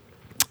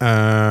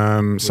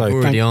 So we've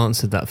already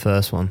answered that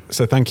first one.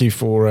 So thank you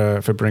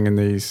for bringing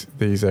these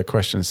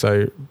questions.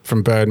 So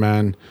from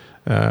Birdman,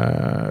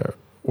 where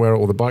are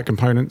all the bike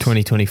components?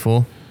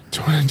 2024.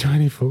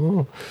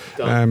 2024.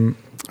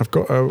 I've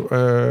got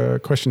a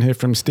question here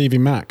from Stevie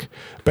Mack.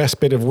 Best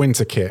bit of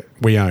winter kit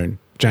we own,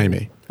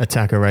 Jamie.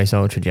 Attacker Race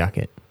Ultra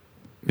jacket.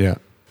 Yeah.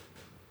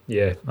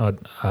 Yeah.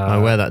 I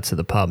wear that to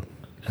the pub.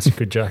 That's a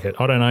good jacket.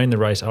 I don't own the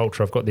Race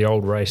Ultra. I've got the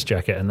old race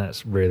jacket, and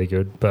that's really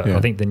good. But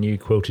I think the new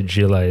quilted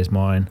gilet is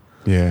mine.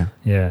 Yeah.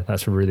 Yeah,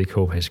 that's a really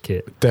cool piece of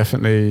kit.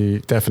 Definitely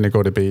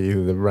got to be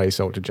either the Race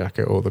Ultra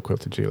jacket or the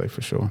quilted gilet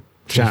for sure.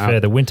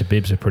 The winter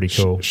bibs are pretty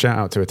cool. Shout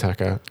out to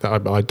Attacker.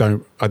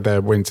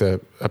 Their winter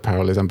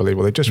apparel is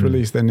unbelievable. They just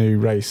released their new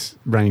race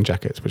rain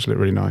jackets, which look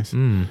really nice.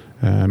 And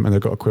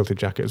they've got a quilted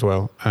jacket as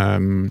well.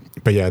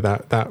 But yeah,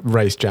 that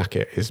race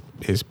jacket is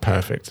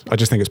perfect. I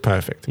just think it's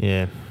perfect.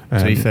 Yeah.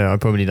 To be fair, I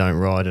probably don't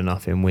ride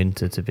enough in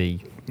winter to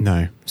be.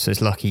 No. So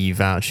it's lucky you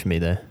vouched for me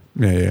there.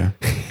 Yeah.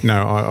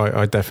 No,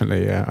 I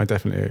definitely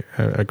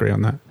agree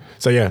on that.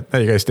 So yeah,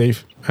 there you go,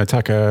 Steve.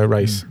 Attacker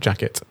race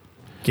jacket.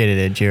 Get it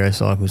at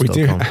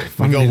girocycles.com.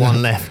 We've got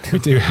one left. We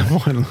do have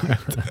one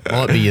left.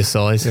 Might be your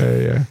size.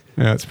 Yeah,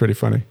 it's pretty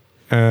funny.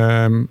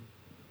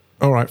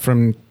 All right,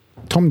 from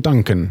Tom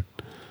Duncan,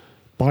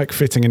 bike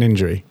fitting and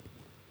injury.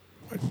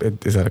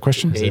 Is that a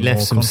question? He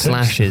left some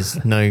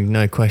slashes,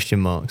 no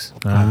question marks.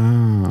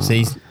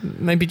 So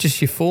maybe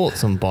just your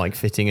thoughts on bike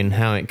fitting and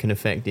how it can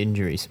affect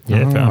injuries.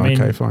 Yeah,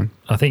 okay, fine.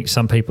 I think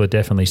some people are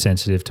definitely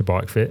sensitive to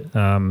bike fit.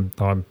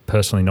 I'm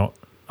personally not.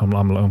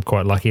 I'm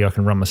quite lucky. I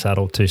can run my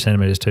saddle 2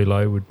 centimeters too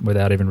low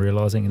without even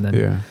realizing, and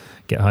then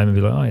get home and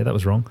be like, oh yeah, that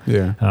was wrong.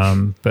 Yeah.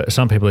 But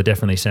some people are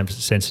definitely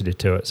sensitive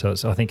to it. So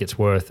I think it's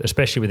worth,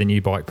 especially with a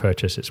new bike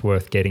purchase, it's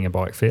worth getting a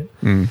bike fit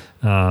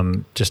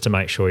just to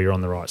make sure you're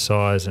on the right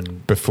size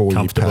and before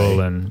comfortable you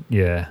pay. And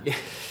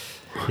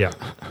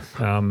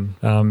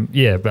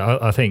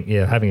But I think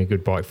having a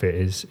good bike fit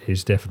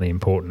is definitely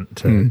important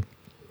to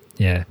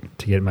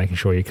making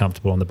sure you're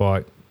comfortable on the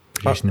bike,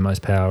 producing the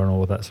most power and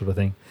all of that sort of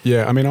thing.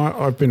 Yeah, I mean,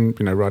 I've been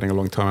riding a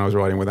long time. I was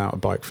riding without a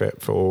bike fit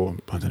for,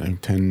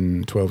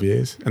 10, 12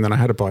 years. And then I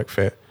had a bike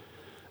fit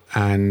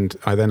and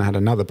I then had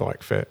another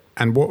bike fit.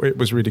 And what it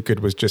was really good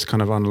was just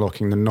kind of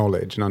unlocking the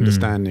knowledge and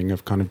understanding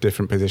of kind of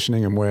different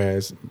positioning and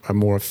where's a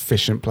more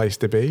efficient place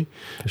to be.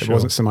 It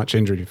wasn't so much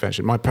injury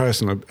prevention. My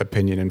personal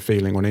opinion and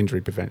feeling on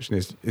injury prevention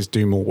is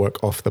do more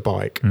work off the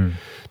bike,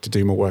 to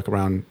do more work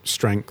around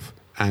strength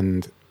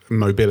and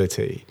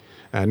mobility.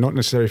 Not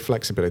necessarily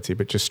flexibility,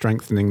 but just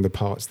strengthening the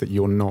parts that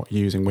you're not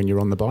using when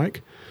you're on the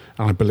bike.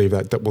 And I believe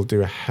that will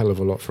do a hell of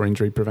a lot for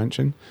injury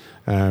prevention.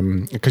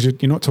 Because you're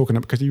not talking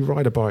about, because you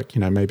ride a bike,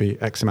 maybe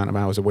X amount of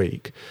hours a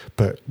week,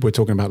 but we're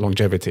talking about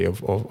longevity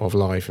of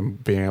life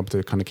and being able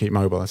to kind of keep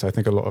mobile. So I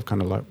think a lot of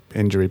kind of like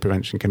injury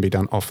prevention can be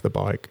done off the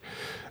bike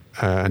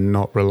and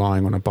not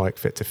relying on a bike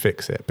fit to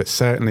fix it, but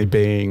certainly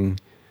being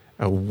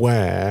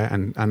aware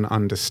and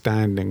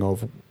understanding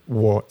of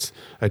what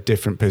a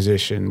different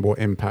position, what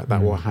impact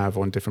that will have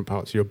on different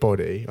parts of your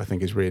body, I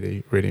think is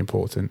really, really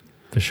important.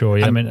 For sure,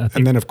 yeah.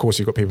 And then, of course,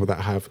 you've got people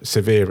that have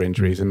severe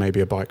injuries and maybe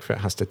a bike fit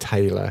has to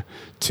tailor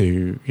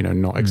to,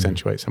 not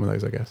accentuate some of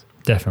those, I guess.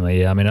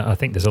 Definitely, yeah. I mean, I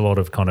think there's a lot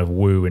of kind of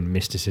woo and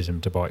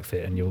mysticism to bike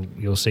fit, and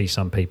you'll see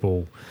some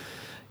people,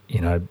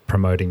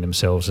 promoting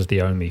themselves as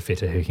the only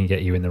fitter who can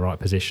get you in the right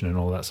position and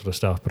all that sort of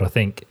stuff. But I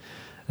think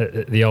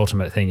the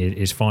ultimate thing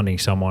is finding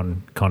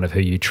someone kind of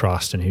who you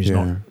trust and who's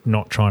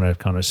not trying to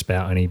kind of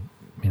spout any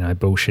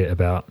bullshit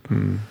about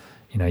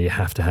you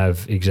have to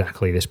have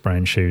exactly this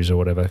brand shoes or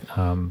whatever,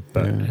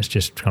 but it's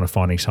just kind of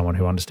finding someone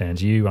who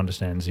understands you,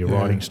 understands your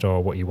riding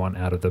style, what you want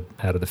out of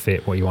the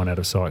fit, what you want out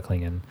of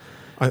cycling, and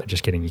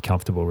just getting you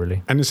comfortable,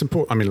 really. And it's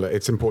important. I mean, look,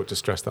 it's important to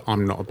stress that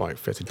I'm not a bike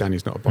fitter.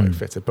 Danny's not a bike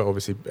fitter, but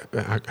obviously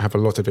I have a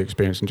lot of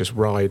experience in just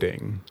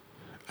riding,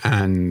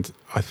 and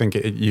I think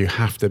you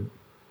have to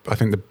I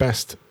think the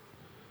best,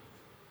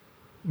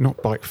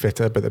 not bike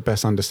fitter, but the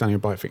best understanding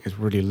of bike fitting is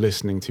really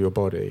listening to your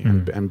body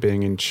and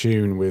being in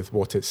tune with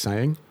what it's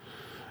saying.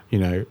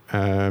 And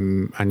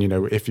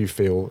if you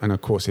feel, and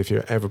of course, if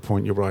you're at every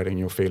point you're riding,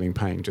 you're feeling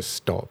pain, just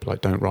stop.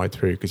 Like, don't ride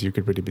through, because you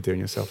could really be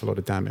doing yourself a lot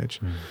of damage.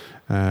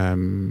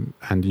 And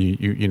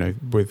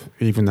with,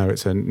 even though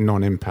it's a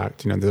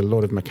non-impact, there's a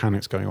lot of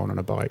mechanics going on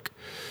a bike,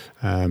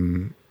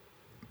 and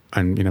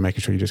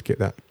making sure you just get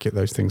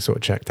those things sort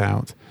of checked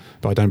out.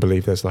 But I don't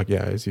believe there's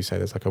as you say,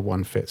 there's like a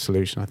one fit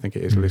solution. I think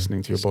it is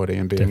listening to your body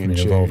and being in tune.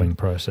 Definitely evolving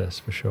process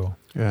for sure.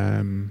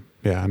 And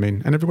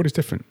everybody's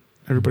different.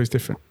 Everybody's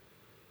different.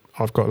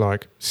 I've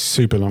got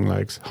super long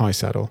legs, high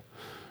saddle,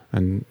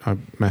 and I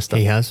messed up.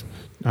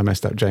 I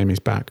messed up Jamie's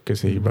back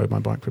because he rode my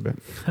bike for a bit.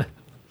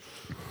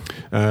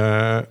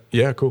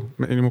 Cool.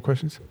 Any more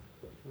questions?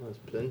 There's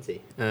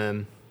plenty.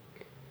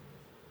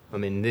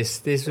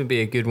 This would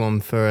be a good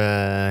one for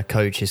a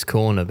coach's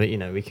corner, but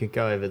we could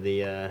go over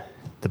the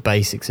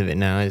basics of it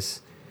now.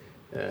 Is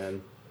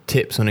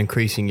tips on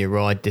increasing your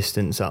ride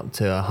distance up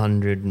to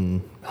 100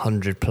 and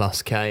 100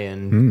 plus K,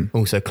 and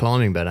also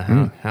climbing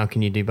better. How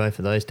can you do both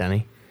of those,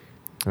 Danny?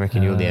 I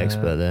reckon you're the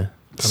expert there.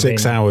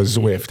 6 hours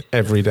Zwift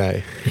every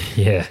day.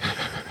 Yeah.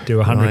 Do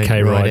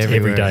 100K rides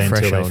every day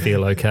until they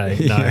feel okay.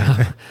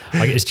 No,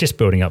 it's just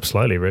building up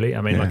slowly, really.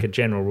 Like a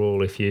general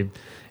rule, if you're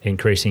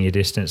increasing your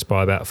distance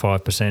by about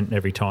 5%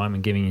 every time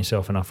and giving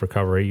yourself enough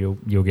recovery,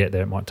 you'll get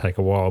there. It might take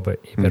a while, but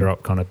you're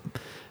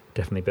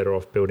definitely better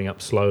off building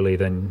up slowly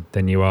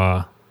than you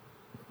are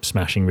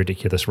smashing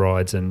ridiculous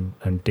rides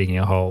and digging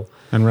a hole.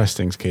 And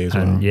resting's key as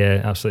well. And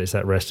yeah, absolutely. It's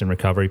that rest and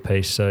recovery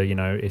piece. So,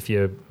 if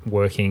you're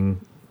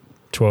working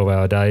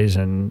 12-hour days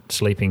and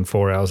sleeping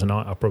 4 hours a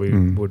night, I probably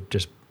would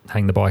just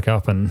hang the bike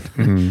up and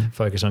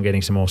focus on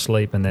getting some more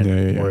sleep, and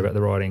then worry about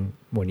the riding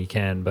when you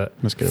can. But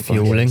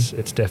fueling,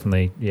 it's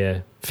definitely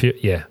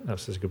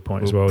that's a good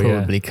point as well.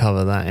 Probably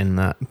cover that in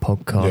that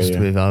podcast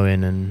with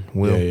Owen and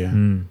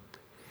Will.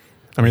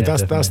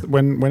 That's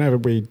whenever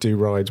we do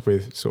rides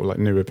with sort of like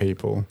newer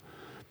people,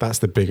 that's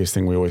the biggest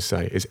thing we always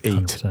say is eat.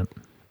 100%.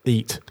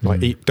 Eat.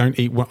 Eat. Don't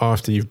eat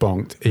after you've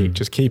bonked. Eat.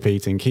 Just keep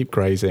eating. Keep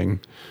grazing.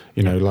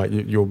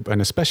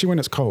 And especially when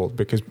it's cold,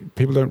 because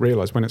people don't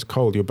realize when it's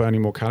cold you're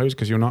burning more calories,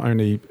 because you're not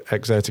only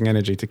exerting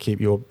energy to keep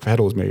your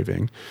pedals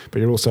moving,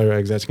 but you're also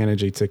exerting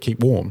energy to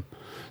keep warm.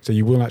 So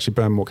you will actually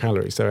burn more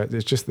calories. So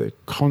it's just the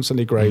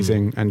constantly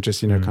grazing and just,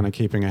 kind of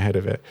keeping ahead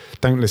of it.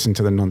 Don't listen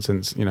to the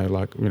nonsense,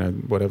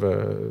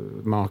 whatever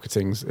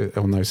marketing's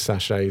on those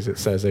sachets. It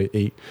says they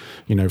eat,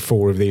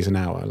 4 of these an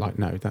hour.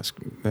 No,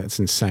 that's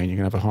insane. You're going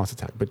to have a heart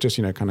attack. But just,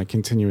 kind of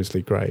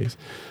continuously graze.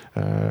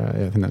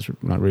 I think that's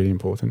really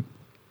important.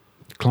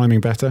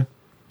 Climbing better,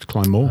 to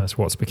climb more. That's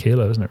watts per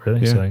kilo, isn't it,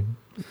 really? Yeah.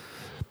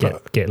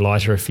 So get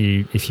lighter if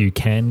you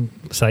can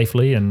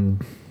safely,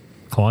 and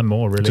climb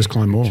more, really. Just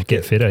climb more. Just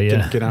get fitter,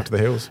 Get out to the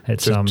hills.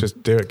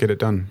 Just do it, get it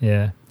done.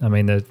 Yeah.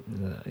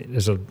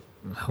 There's a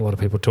lot of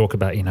people talk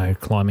about,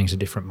 climbing's a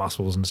different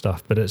muscles and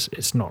stuff, but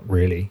it's not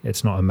really.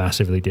 It's not a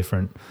massively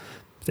different.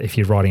 If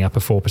you're riding up a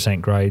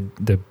 4% grade,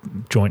 the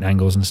joint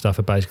angles and stuff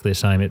are basically the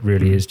same. It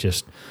really is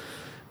just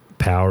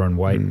power and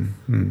weight.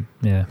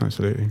 Yeah.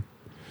 Absolutely.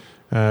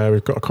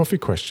 We've got a coffee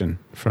question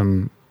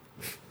from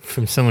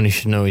someone who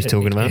should know what he's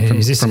talking about.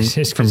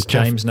 From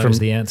James knows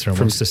the answer and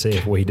wants to see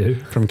if we do.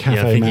 From cafe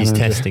I think manager, he's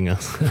testing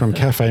us. From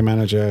cafe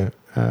manager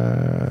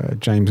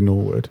James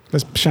Norwood.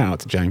 Let's shout out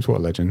to James. What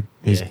a legend!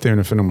 He's doing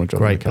a phenomenal job.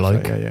 Great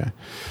bloke.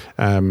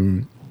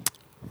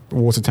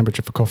 Water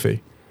temperature for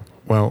coffee.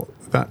 Well,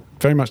 that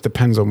very much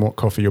depends on what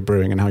coffee you're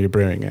brewing and how you're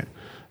brewing it.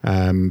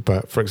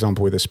 But for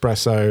example, with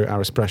espresso,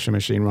 our espresso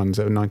machine runs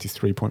at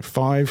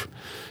 93.5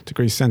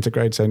 degrees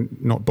centigrade, so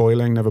not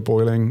boiling, never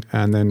boiling.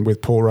 And then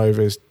with pour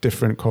overs,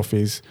 different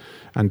coffees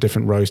and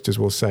different roasters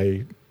will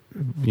say,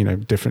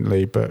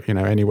 differently, but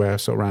anywhere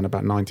sort of around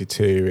about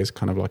 92 is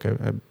kind of like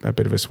a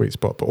bit of a sweet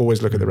spot. But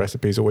always look at the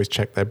recipes, always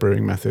check their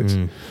brewing methods.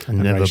 And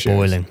never ratios.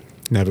 Boiling.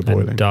 Never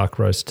boiling. And dark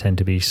roasts tend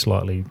to be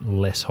slightly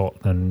less hot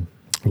than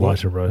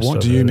lighter roast.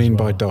 What do you mean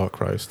by dark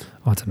roast?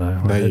 I don't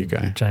know. There you go.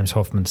 James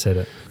Hoffman said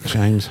it.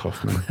 James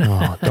Hoffman.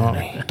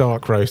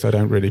 Dark roast. I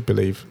don't really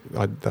believe.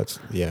 Anyway,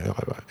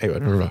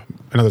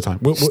 another time.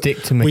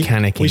 Stick to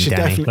mechanicking. We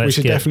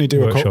should definitely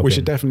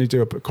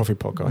do a coffee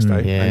podcast,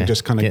 and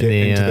just kind of get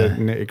into the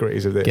nitty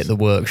gritties of this. Get the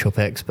workshop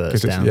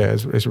experts down.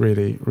 It's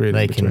really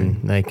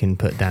they can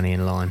put Danny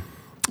in line.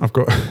 I've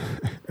got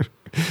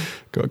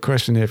a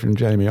question here from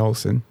Jamie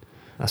Olsen.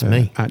 That's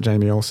me at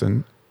Jamie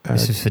Olsen.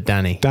 This is for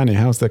Danny. Danny,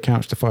 how's the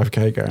couch to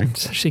 5K going?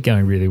 It's actually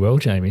going really well,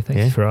 Jamie. Thank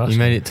you for asking. You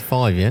made it to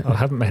 5 yet? I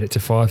haven't made it to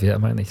 5 yet.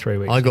 I'm only 3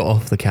 weeks. I got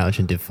off the couch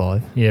and did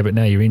 5. Yeah, but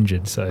now you're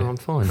injured, so... I'm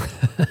fine.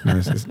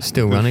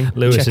 Still running.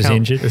 Lewis is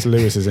injured. It's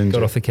Lewis is injured.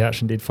 Got off the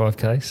couch and did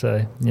 5K,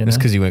 so... It's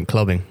because he went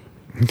clubbing.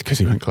 You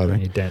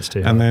danced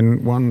too hard. And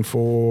then one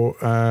for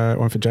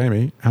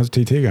Jamie. How's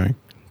the TT going?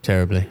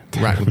 Terribly.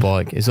 Rack the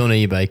bike. It's on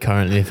eBay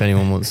currently if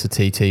anyone wants a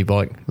TT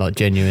bike,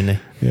 genuinely.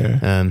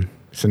 Yeah.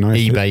 It's a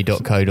nice...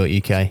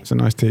 eBay.co.uk. It's a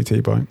nice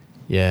TT bike.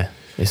 Yeah.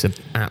 It's an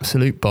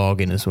absolute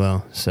bargain as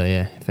well. So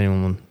yeah, if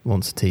anyone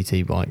wants a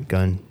TT bike, go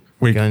and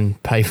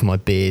pay for my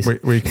beers.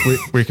 We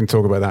can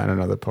talk about that in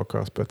another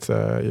podcast, but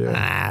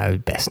yeah.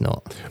 Best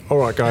not. All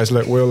right, guys,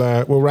 look,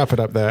 we'll wrap it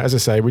up there. As I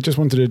say, we just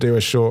wanted to do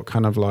a short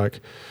kind of like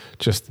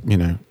just,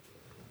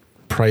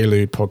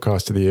 prelude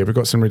podcast of the year. We've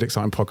got some really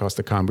exciting podcasts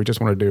to come. We just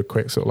want to do a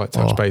quick sort of like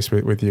touch base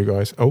with you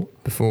guys.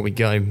 Before we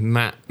go,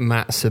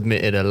 Matt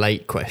submitted a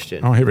late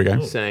question. Here we go.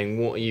 Saying,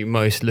 what are you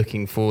most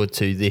looking forward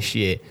to this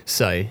year?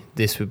 So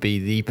this would be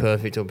the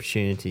perfect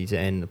opportunity to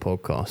end the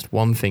podcast.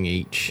 One thing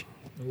each.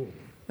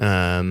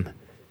 Go.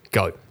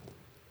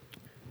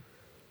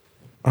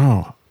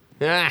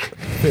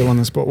 Feel on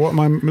the spot. What am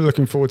I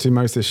looking forward to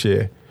most this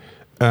year?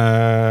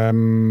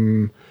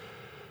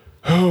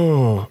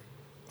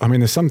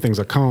 There's some things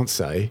I can't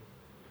say,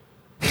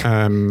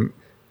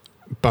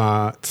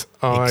 but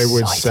I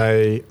would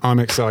say I'm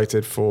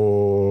excited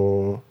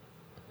for.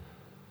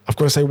 I've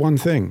got to say one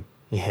thing.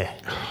 Yeah,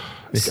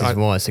 this is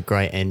why it's a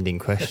great ending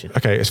question.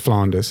 Okay, it's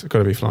Flanders. It's got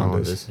to be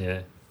Flanders.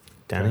 Yeah.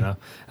 Danny?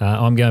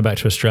 I'm going back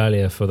to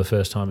Australia for the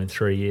first time in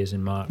 3 years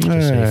in March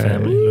to see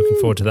family. Looking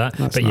forward to that.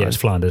 That's but nice. Yeah, it's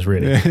Flanders,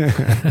 really.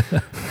 Yeah.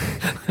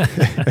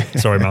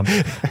 Sorry, Mum.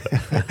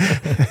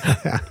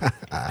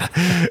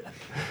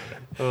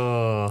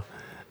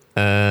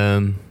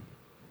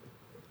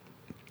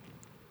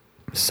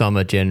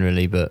 Summer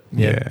generally, but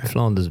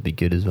Flanders would be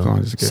good as well.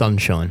 Good.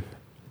 Sunshine.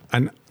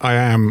 And I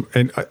am.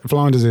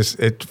 Flanders is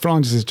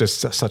just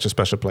such a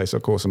special place.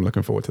 Of course, I'm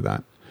looking forward to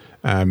that.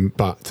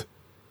 But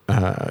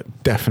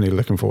definitely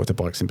looking forward to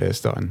Bikes and Beers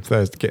starting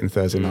getting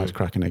Thursday nights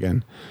cracking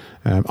again.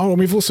 And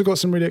we've also got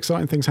some really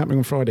exciting things happening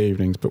on Friday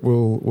evenings, but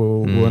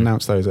we'll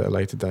announce those at a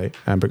later date.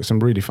 But some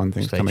really fun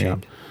things coming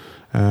up.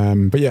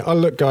 But yeah,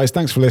 look, guys,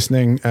 thanks for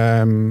listening.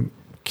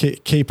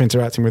 Keep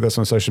interacting with us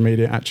on social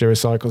media at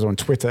Durocycles or on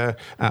Twitter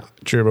at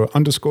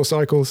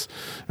Duro_cycles,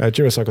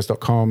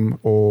 Durocycles.com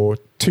or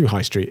 2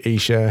 High Street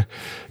Esher,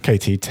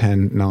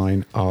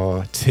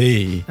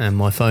 KT109RT. And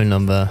my phone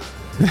number.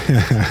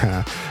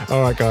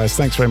 All right, guys,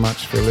 thanks very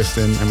much for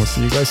listening, and we'll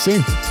see you guys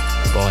soon.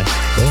 Bye.